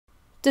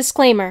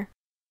Disclaimer: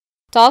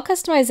 doll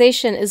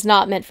customization is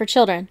not meant for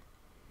children.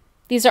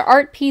 These are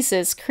art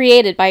pieces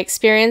created by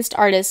experienced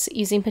artists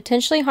using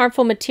potentially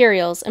harmful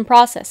materials and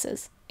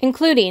processes,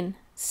 including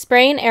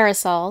spraying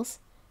aerosols,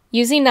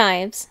 using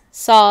knives,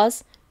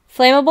 saws,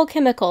 flammable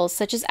chemicals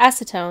such as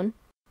acetone,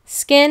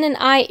 skin and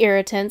eye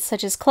irritants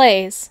such as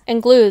clays,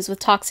 and glues with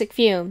toxic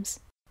fumes,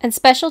 and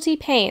specialty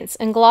paints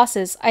and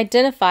glosses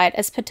identified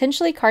as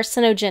potentially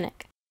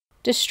carcinogenic.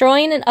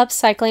 Destroying and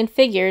upcycling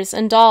figures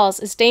and dolls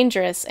is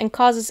dangerous and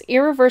causes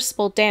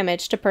irreversible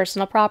damage to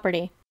personal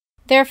property.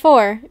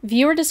 Therefore,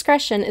 viewer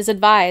discretion is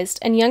advised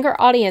and younger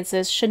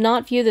audiences should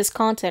not view this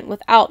content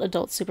without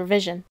adult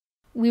supervision.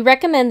 We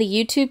recommend the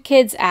YouTube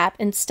Kids app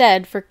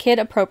instead for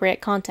kid-appropriate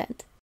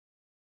content.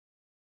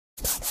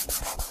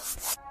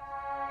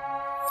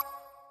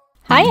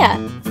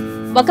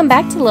 Hiya! Welcome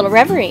back to Little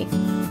Reverie.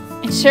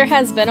 It sure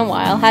has been a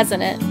while,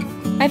 hasn't it?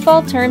 My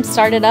fall term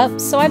started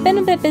up, so I've been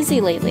a bit busy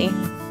lately.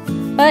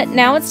 But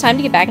now it's time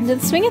to get back into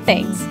the swing of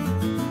things.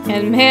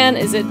 And man,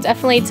 is it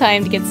definitely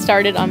time to get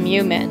started on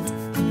Mew Mint,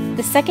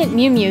 the second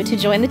Mew Mew to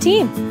join the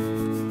team.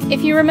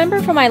 If you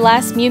remember from my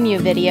last Mew Mew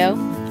video,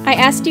 I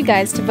asked you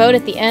guys to vote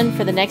at the end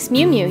for the next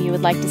Mew Mew you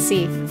would like to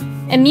see,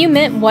 and Mew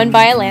Mint won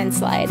by a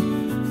landslide.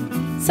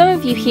 Some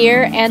of you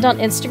here and on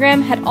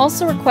Instagram had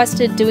also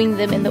requested doing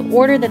them in the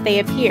order that they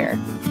appear,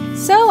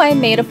 so I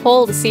made a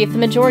poll to see if the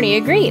majority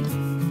agreed,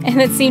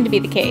 and it seemed to be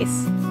the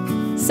case.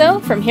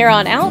 So, from here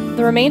on out,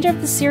 the remainder of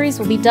the series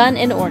will be done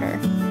in order.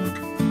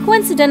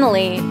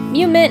 Coincidentally,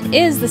 Mew Mint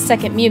is the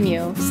second Mew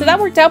Mew, so that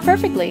worked out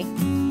perfectly.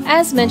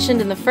 As mentioned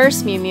in the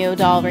first Mew Mew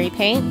doll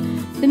repaint,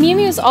 the Mew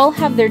Mews all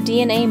have their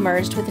DNA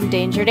merged with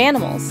endangered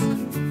animals.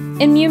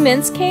 In Mew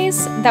Mint's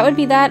case, that would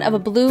be that of a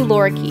blue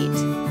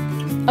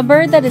lorikeet, a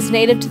bird that is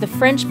native to the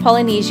French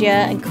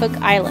Polynesia and Cook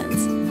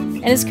Islands,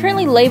 and is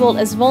currently labeled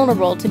as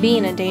vulnerable to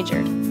being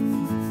endangered.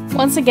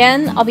 Once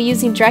again, I'll be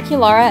using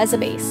Draculaura as a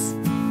base.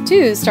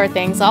 To start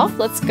things off,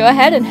 let's go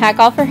ahead and hack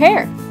off her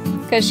hair,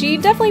 because she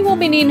definitely won't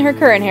be needing her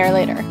current hair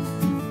later.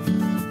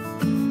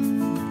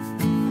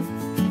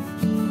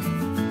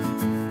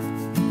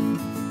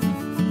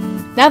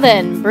 Now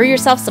then, brew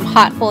yourself some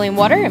hot boiling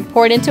water and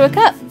pour it into a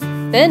cup.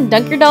 Then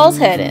dunk your doll's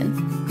head in.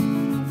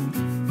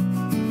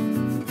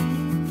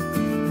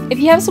 If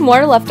you have some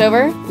water left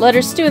over, let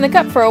her stew in the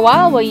cup for a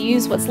while you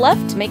use what's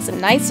left to make some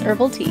nice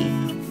herbal tea.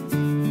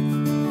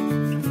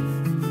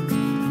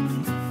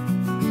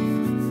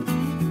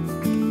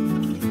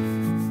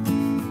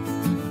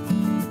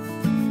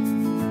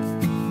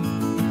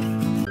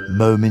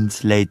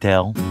 Moments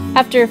later.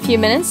 After a few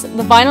minutes,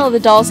 the vinyl of the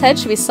doll's head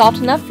should be soft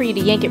enough for you to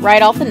yank it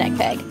right off the neck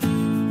peg.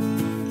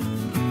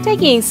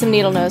 Taking some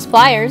needle nose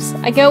pliers,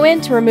 I go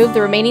in to remove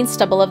the remaining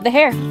stubble of the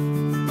hair.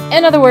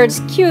 In other words,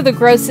 cue the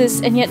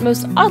grossest and yet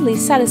most oddly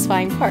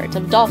satisfying part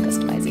of doll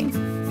customizing.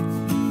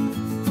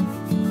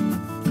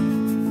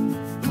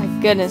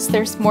 My goodness,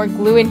 there's more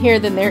glue in here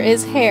than there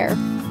is hair.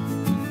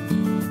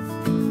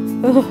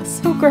 Ugh,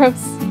 so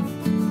gross.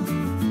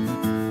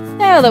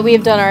 Now that we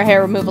have done our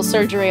hair removal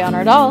surgery on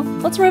our doll,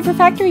 let's remove her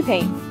factory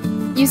paint.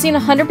 Using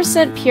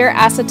 100% pure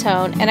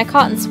acetone and a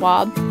cotton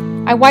swab,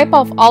 I wipe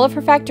off all of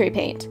her factory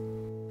paint.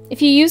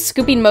 If you use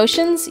scooping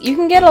motions, you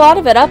can get a lot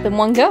of it up in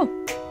one go.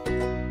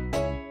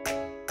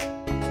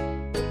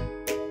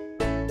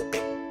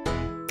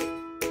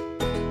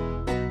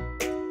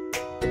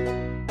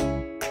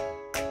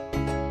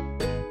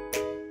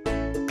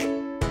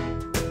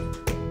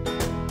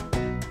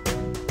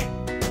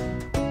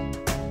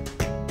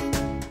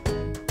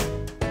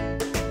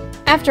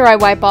 After I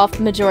wipe off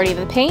the majority of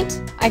the paint,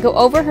 I go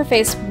over her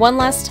face one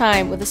last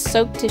time with a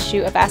soaked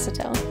tissue of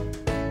acetone.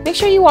 Make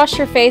sure you wash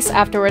your face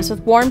afterwards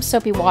with warm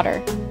soapy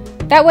water.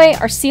 That way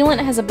our sealant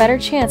has a better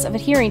chance of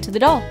adhering to the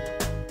doll.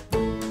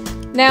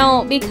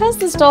 Now, because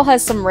this doll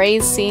has some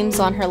raised seams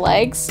on her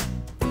legs,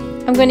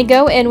 I'm going to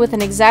go in with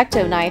an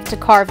X-Acto knife to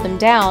carve them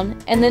down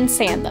and then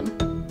sand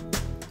them.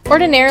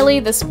 Ordinarily,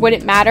 this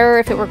wouldn't matter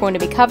if it were going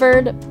to be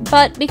covered,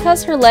 but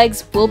because her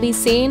legs will be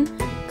seen,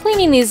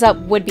 cleaning these up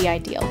would be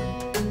ideal.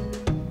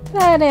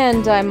 That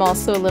and I'm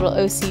also a little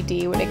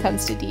OCD when it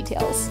comes to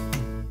details.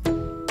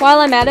 While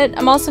I'm at it,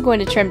 I'm also going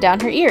to trim down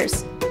her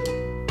ears.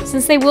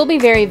 Since they will be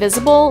very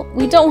visible,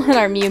 we don't want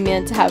our Mew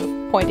Mint to have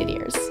pointed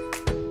ears.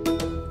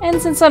 And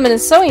since I'm in a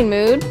sewing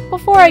mood,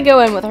 before I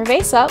go in with her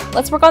face up,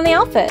 let's work on the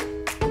outfit.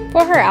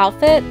 For her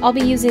outfit, I'll be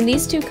using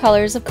these two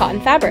colors of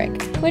cotton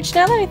fabric, which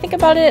now that I think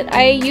about it,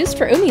 I used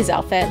for Umi's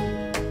outfit.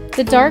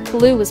 The dark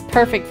blue was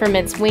perfect for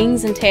Mint's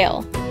wings and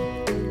tail,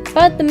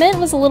 but the mint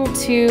was a little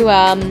too,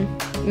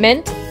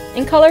 mint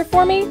in color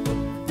for me.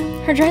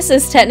 Her dress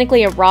is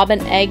technically a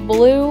robin egg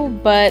blue,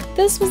 but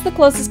this was the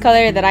closest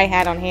color that I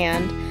had on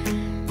hand.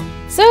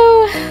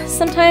 So,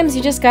 sometimes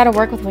you just gotta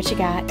work with what you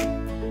got.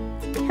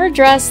 Her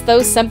dress,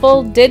 though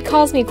simple, did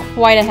cause me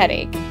quite a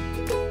headache.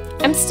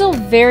 I'm still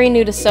very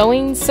new to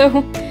sewing, so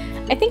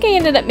I think I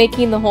ended up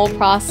making the whole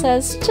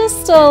process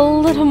just a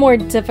little more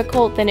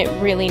difficult than it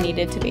really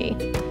needed to be.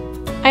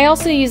 I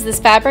also used this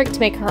fabric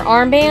to make her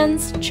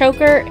armbands,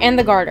 choker, and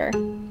the garter.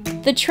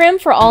 The trim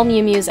for all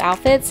Mew Mew's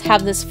outfits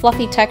have this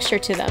fluffy texture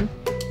to them,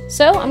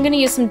 So I'm going to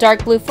use some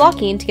dark blue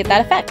flocking to get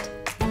that effect.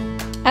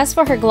 As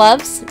for her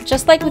gloves,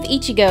 just like with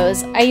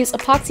Ichigo's, I use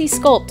epoxy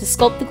sculpt to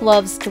sculpt the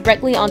gloves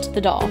directly onto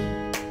the doll.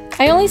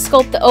 I only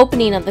sculpt the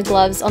opening of the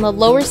gloves on the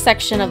lower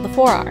section of the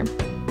forearm.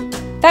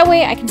 That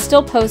way I can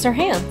still pose her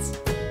hands.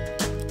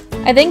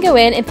 I then go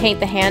in and paint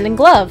the hand and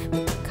glove,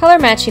 color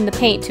matching the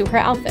paint to her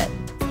outfit.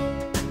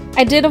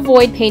 I did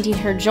avoid painting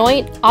her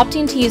joint,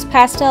 opting to use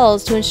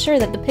pastels to ensure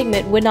that the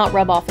pigment would not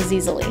rub off as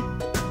easily.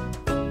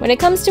 When it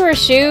comes to her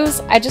shoes,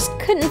 I just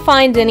couldn't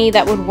find any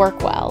that would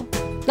work well,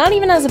 not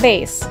even as a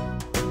base.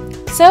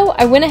 So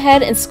I went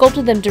ahead and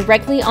sculpted them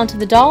directly onto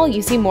the doll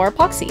using more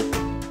epoxy.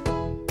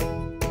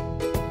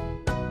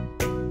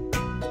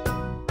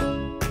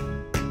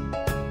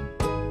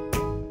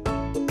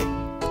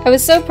 I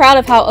was so proud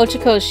of how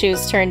Ochiko's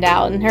shoes turned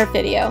out in her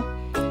video,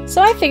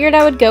 so I figured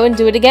I would go and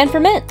do it again for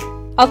Mint.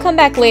 I'll come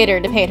back later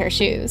to paint her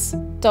shoes.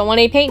 Don't want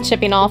any paint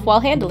chipping off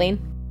while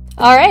handling.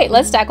 Alright,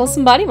 let's tackle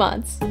some body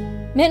mods.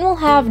 Mint will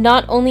have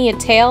not only a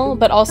tail,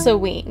 but also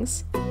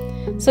wings.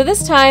 So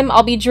this time,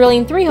 I'll be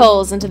drilling 3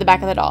 holes into the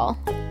back of the doll.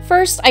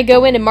 First, I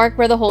go in and mark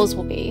where the holes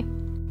will be.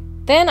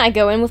 Then I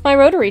go in with my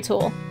rotary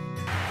tool.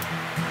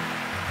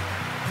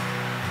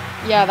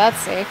 Yeah, that's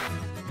safe.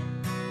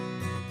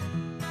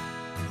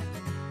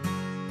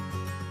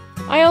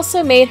 I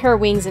also made her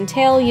wings and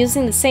tail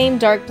using the same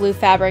dark blue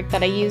fabric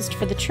that I used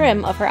for the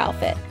trim of her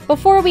outfit.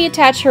 Before we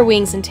attach her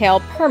wings and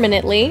tail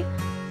permanently,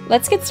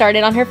 let's get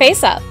started on her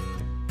face up.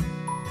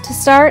 To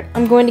start,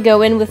 I'm going to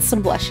go in with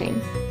some blushing.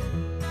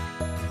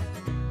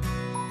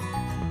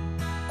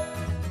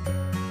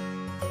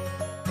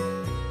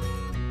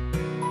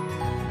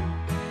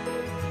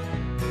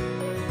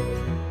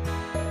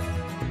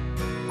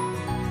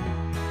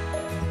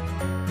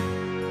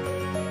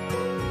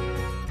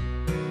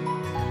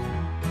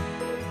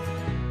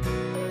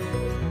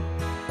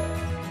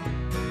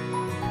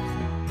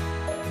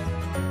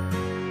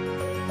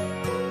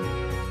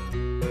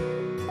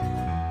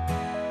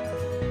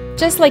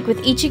 Just like with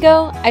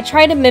Ichigo, I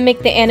try to mimic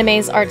the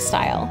anime's art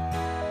style.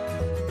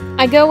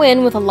 I go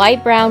in with a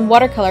light brown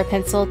watercolor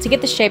pencil to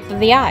get the shape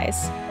of the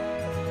eyes.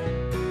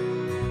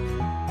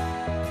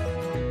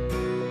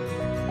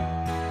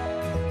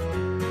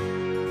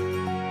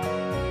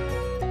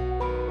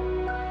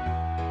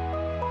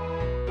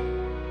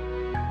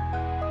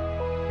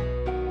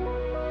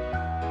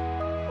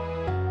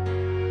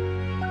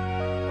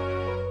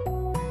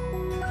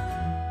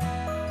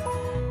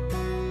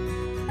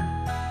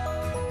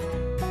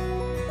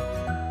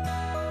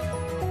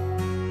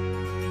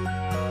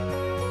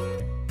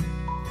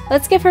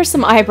 Let's give her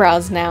some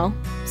eyebrows now,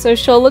 so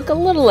she'll look a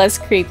little less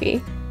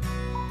creepy.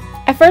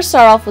 I first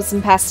start off with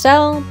some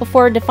pastel,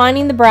 before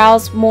defining the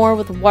brows more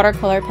with a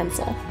watercolor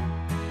pencil.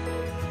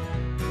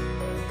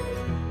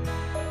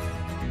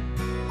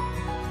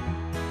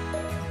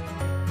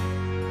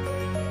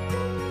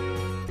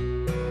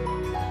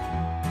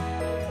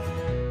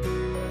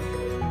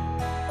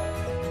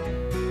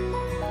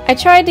 I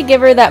tried to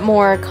give her that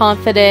more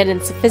confident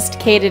and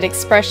sophisticated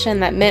expression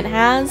that Mint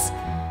has,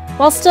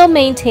 while still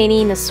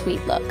maintaining a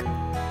sweet look.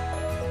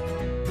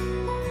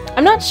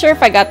 I'm not sure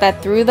if I got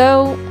that through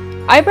though.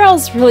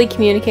 Eyebrows really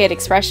communicate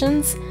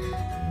expressions,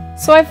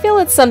 so I feel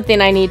it's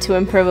something I need to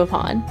improve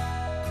upon.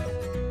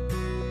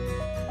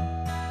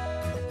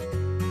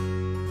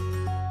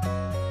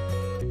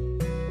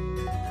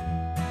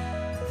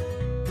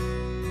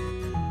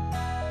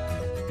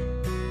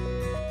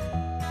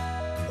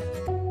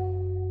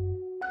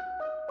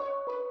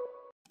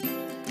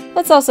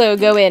 Let's also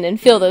go in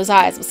and fill those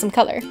eyes with some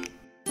color.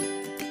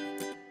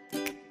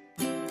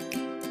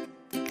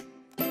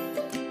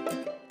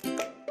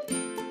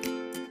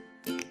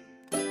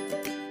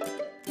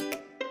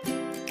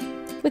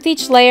 With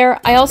each layer,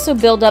 I also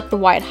build up the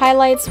white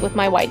highlights with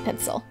my white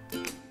pencil.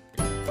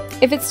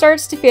 If it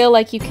starts to feel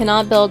like you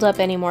cannot build up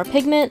any more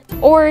pigment,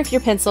 or if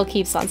your pencil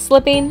keeps on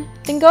slipping,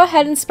 then go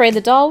ahead and spray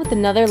the doll with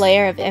another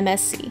layer of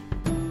MSC.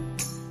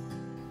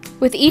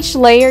 With each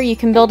layer, you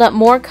can build up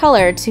more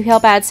color to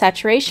help add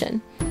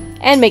saturation,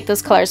 and make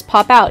those colors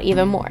pop out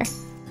even more.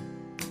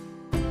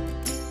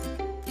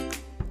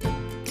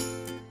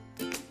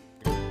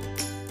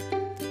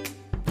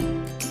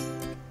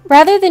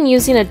 Rather than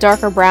using a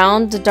darker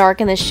brown to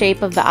darken the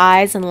shape of the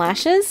eyes and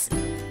lashes,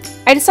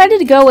 I decided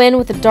to go in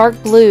with a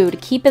dark blue to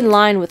keep in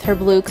line with her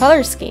blue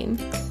color scheme.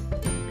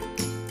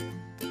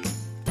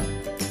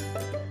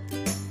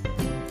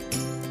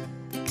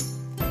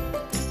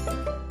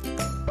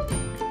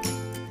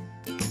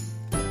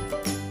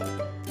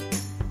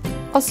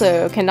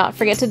 Also, cannot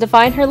forget to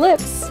define her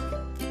lips.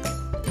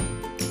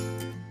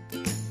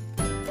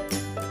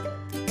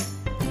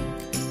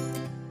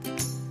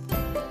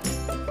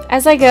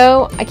 As I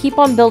go, I keep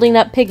on building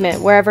up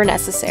pigment wherever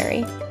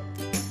necessary.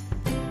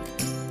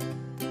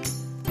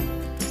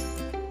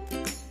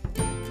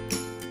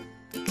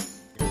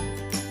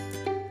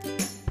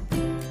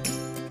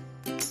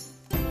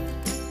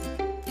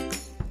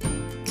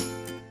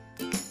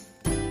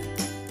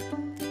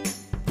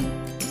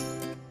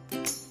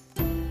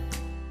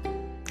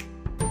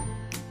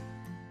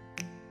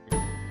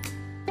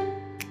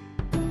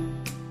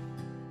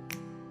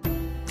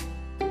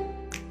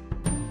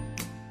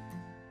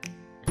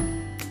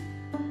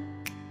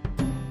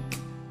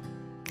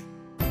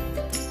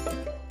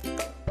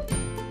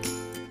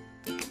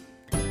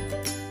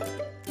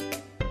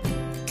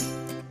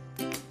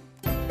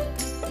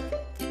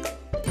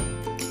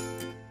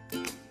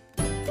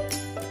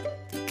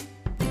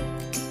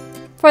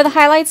 For the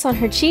highlights on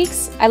her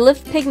cheeks, I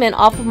lift pigment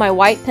off of my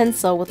white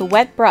pencil with a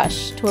wet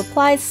brush to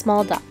apply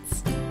small dots.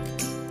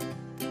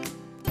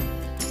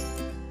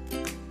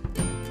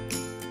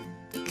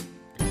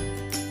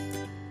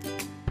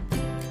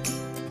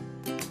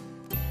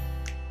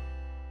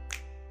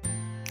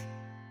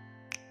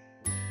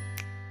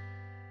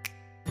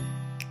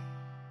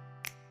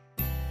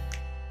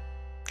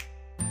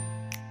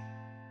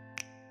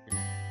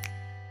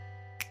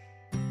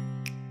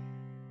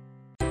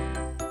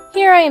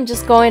 Here I am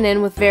just going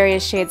in with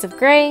various shades of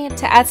gray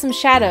to add some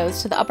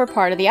shadows to the upper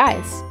part of the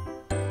eyes.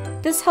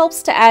 This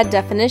helps to add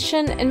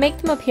definition and make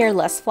them appear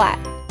less flat.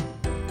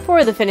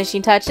 For the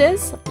finishing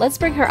touches, let's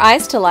bring her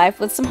eyes to life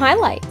with some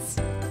highlights.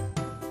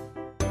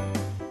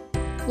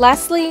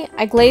 Lastly,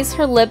 I glaze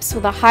her lips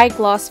with a high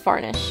gloss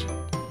varnish.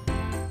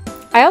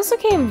 I also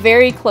came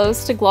very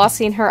close to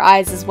glossing her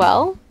eyes as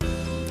well,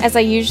 as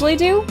I usually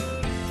do,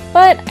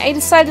 but I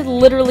decided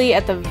literally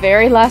at the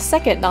very last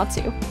second not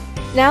to.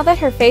 Now that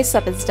her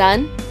face-up is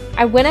done,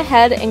 I went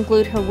ahead and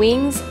glued her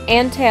wings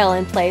and tail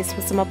in place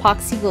with some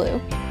epoxy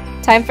glue.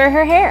 Time for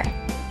her hair!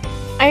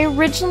 I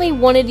originally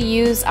wanted to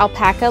use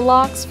alpaca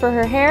locks for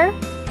her hair,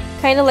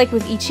 kinda like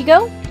with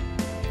Ichigo.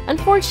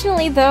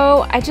 Unfortunately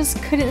though, I just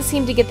couldn't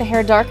seem to get the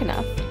hair dark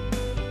enough.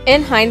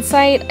 In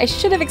hindsight, I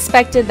should have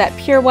expected that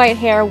pure white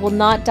hair will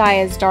not dye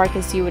as dark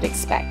as you would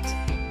expect.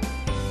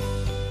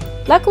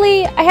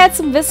 Luckily, I had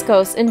some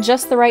viscose in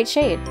just the right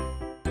shade.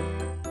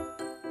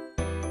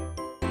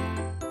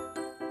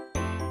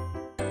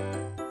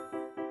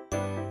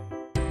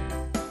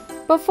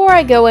 Before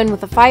I go in with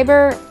the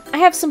fiber, I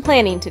have some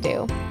planning to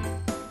do.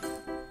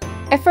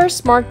 I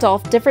first marked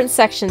off different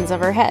sections of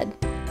her head.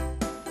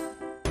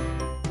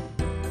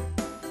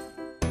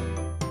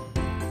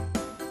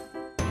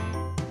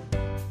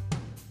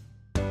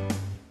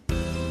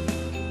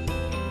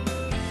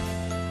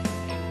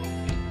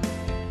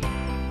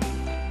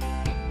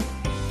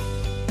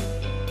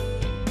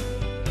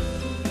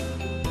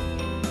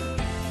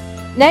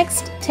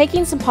 Next,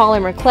 taking some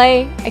polymer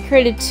clay, I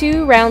created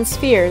 2 round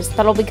spheres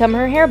that'll become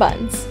her hair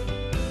buns.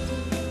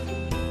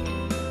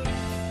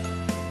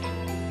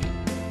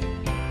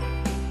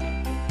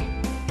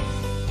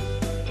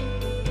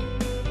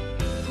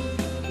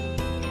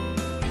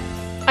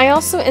 I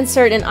also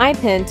insert an eye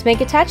pin to make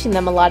attaching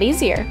them a lot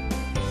easier.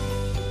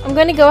 I'm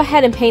going to go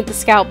ahead and paint the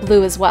scalp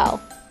blue as well,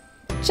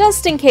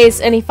 just in case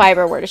any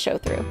fiber were to show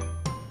through.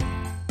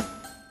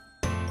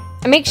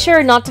 I make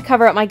sure not to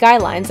cover up my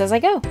guidelines as I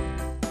go.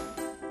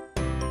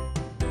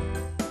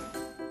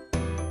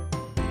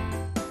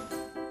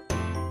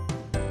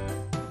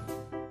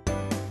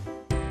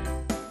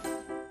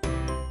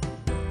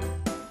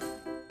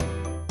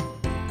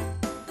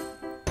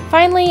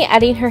 Finally,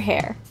 adding her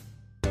hair.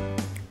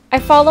 I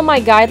follow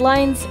my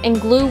guidelines and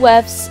glue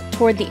wefts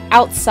toward the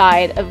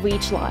outside of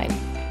each line.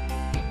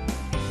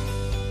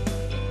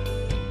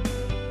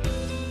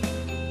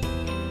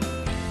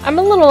 I'm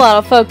a little out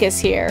of focus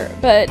here,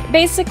 but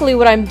basically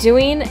what I'm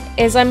doing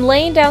is I'm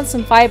laying down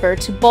some fiber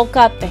to bulk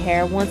up the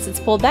hair once it's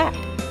pulled back.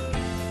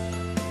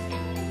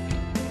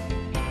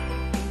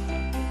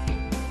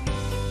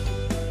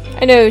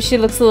 I know she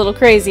looks a little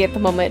crazy at the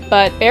moment,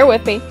 but bear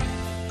with me.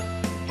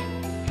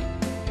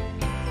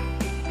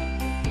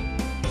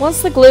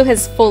 Once the glue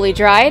has fully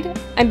dried,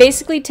 I'm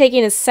basically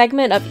taking a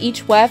segment of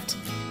each weft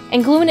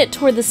and gluing it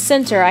toward the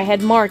center I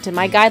had marked in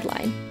my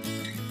guideline.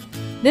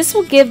 This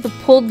will give the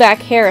pulled back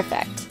hair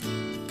effect.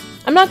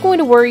 I'm not going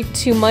to worry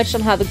too much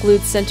on how the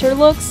glued center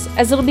looks,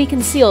 as it'll be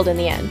concealed in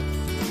the end.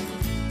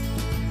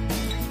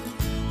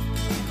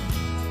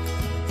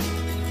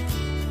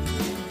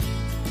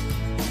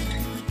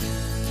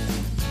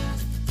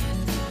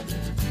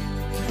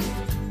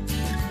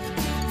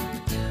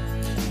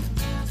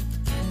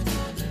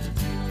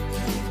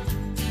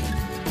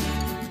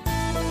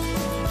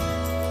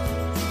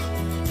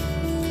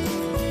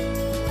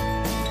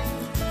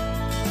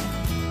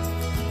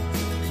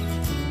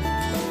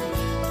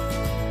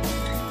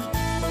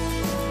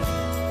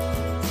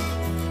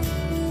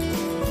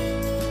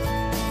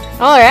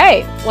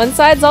 Alright, one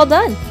side's all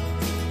done.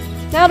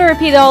 Now to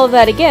repeat all of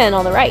that again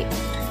on the right.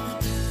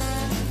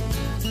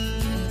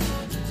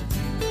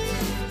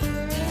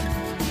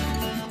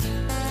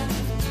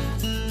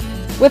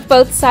 With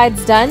both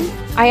sides done,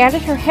 I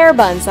added her hair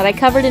buns that I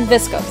covered in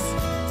viscose.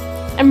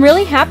 I'm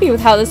really happy with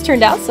how this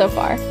turned out so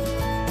far.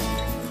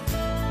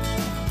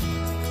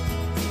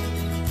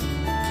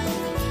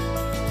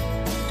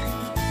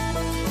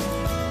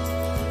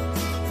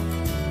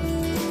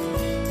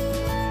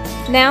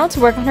 Now to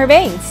work on her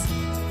bangs.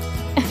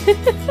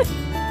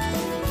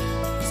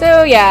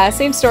 So yeah,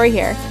 same story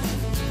here.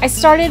 I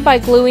started by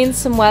gluing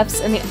some wefts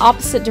in the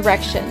opposite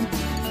direction,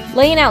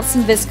 laying out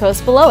some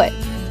viscose below it,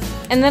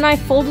 and then I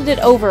folded it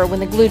over when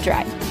the glue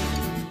dried.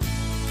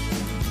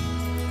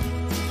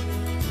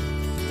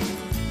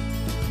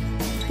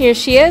 Here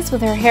she is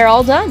with her hair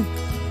all done.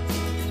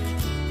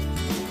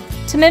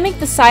 To mimic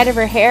the side of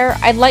her hair,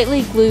 I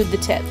lightly glued the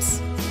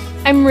tips.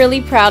 I'm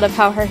really proud of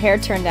how her hair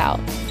turned out.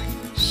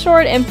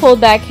 Short and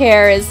pulled back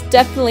hair is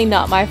definitely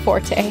not my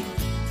forte.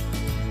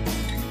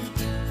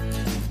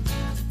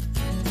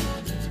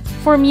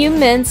 For Mew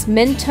Mint's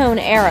Mint-Tone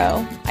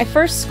Arrow, I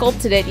first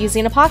sculpted it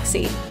using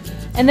epoxy,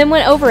 and then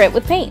went over it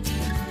with paint.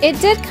 It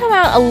did come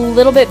out a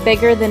little bit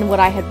bigger than what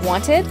I had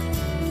wanted,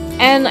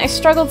 and I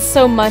struggled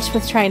so much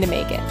with trying to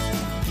make it.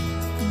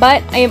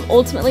 But I am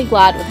ultimately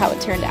glad with how it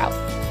turned out.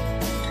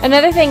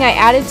 Another thing I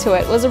added to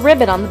it was a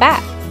ribbon on the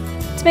back,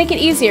 to make it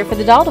easier for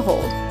the doll to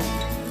hold.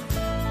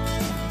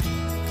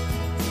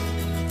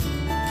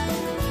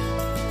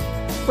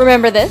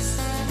 Remember this?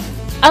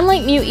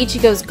 Unlike Mew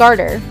Ichigo's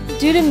garter,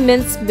 due to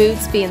Mint's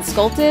boots being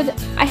sculpted,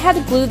 I had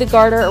to glue the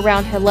garter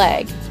around her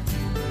leg,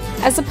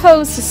 as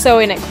opposed to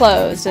sewing it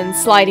closed and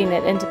sliding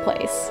it into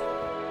place.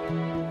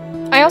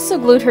 I also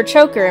glued her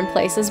choker in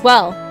place as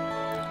well,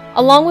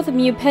 along with a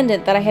Mew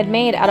pendant that I had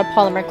made out of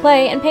polymer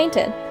clay and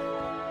painted.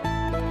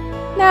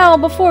 Now,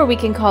 before we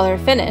can call her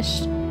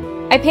finished,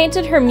 I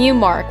painted her Mew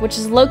mark, which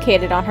is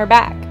located on her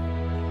back.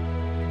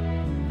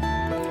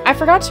 I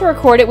forgot to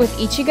record it with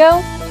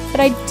Ichigo, but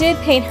I did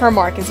paint her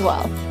mark as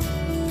well.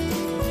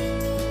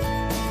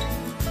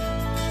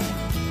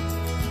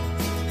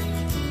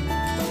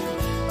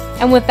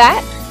 And with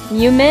that,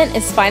 Mew Mint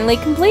is finally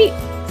complete!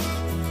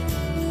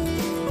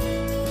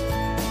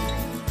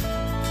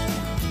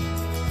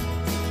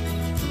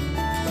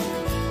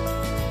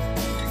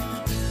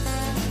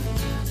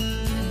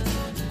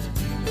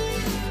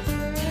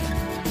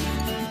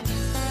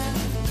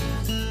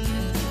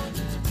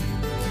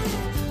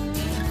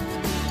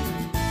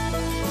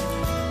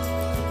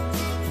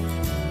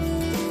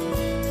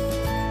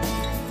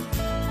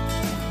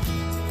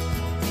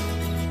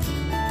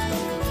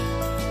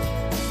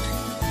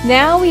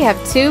 Now we have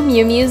 2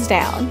 Mew Mews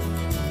down.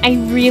 I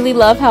really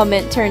love how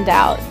Mint turned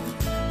out,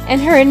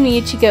 and her and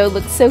Ichigo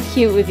look so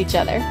cute with each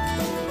other.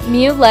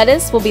 Mew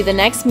Lettuce will be the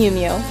next Mew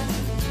Mew.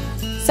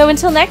 So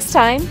until next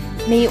time,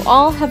 may you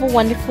all have a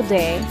wonderful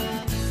day.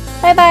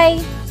 Bye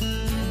bye!